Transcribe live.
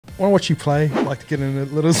when I watch you play, I like to get in a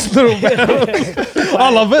little battle.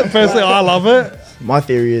 I love it. Personally, I love it. My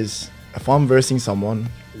theory is, if I'm versing someone,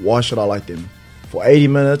 why should I like them? For 80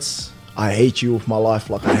 minutes, I hate you with my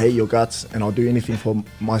life, like I hate your guts, and I'll do anything for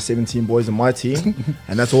my 17 boys in my team,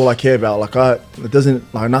 and that's all I care about.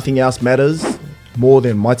 Nothing else matters more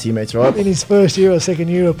than my teammates, right? In his first year or second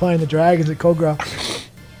year of playing the Dragons at Cogra,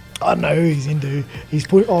 I don't know who he's into.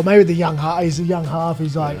 Maybe the young half. He's a young half.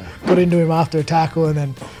 He's got into him after a tackle, and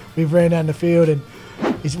then we ran down the field and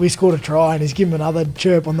we scored a try, and he's given another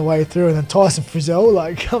chirp on the way through, and then Tyson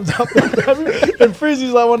Frizzell comes up and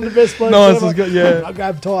Frizzy's one of the best players. Nice, I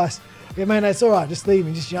grabbed Tyce. Yeah, man, that's all right. Just leave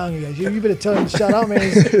him. Just young. He goes, you better tell him to shut up, man.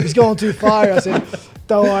 He's going too far. I said,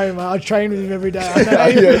 don't worry, man. I train with him every day. I know how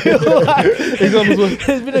you feel.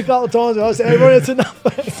 There's been a couple of times where I said, hey, Ronnie, that's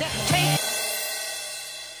enough.